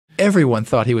everyone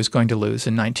thought he was going to lose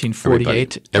in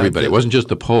 1948. Everybody. It wasn't just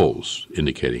the polls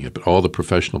indicating it, but all the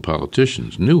professional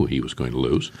politicians knew he was going to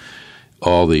lose.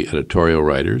 All the editorial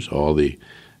writers, all the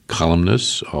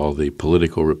columnists, all the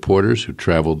political reporters who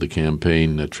traveled the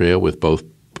campaign trail with both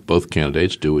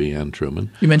candidates, Dewey and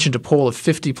Truman. You mentioned a poll of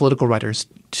 50 political writers.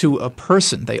 To a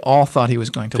person, they all thought he was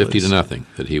going to 50 lose. 50 to 0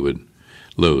 that he would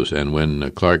lose. And when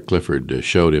Clark Clifford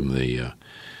showed him the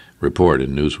report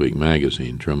in Newsweek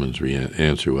magazine, Truman's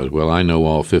answer was, well, I know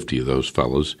all 50 of those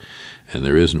fellows, and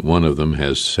there isn't one of them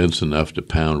has sense enough to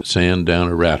pound sand down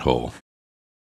a rat hole.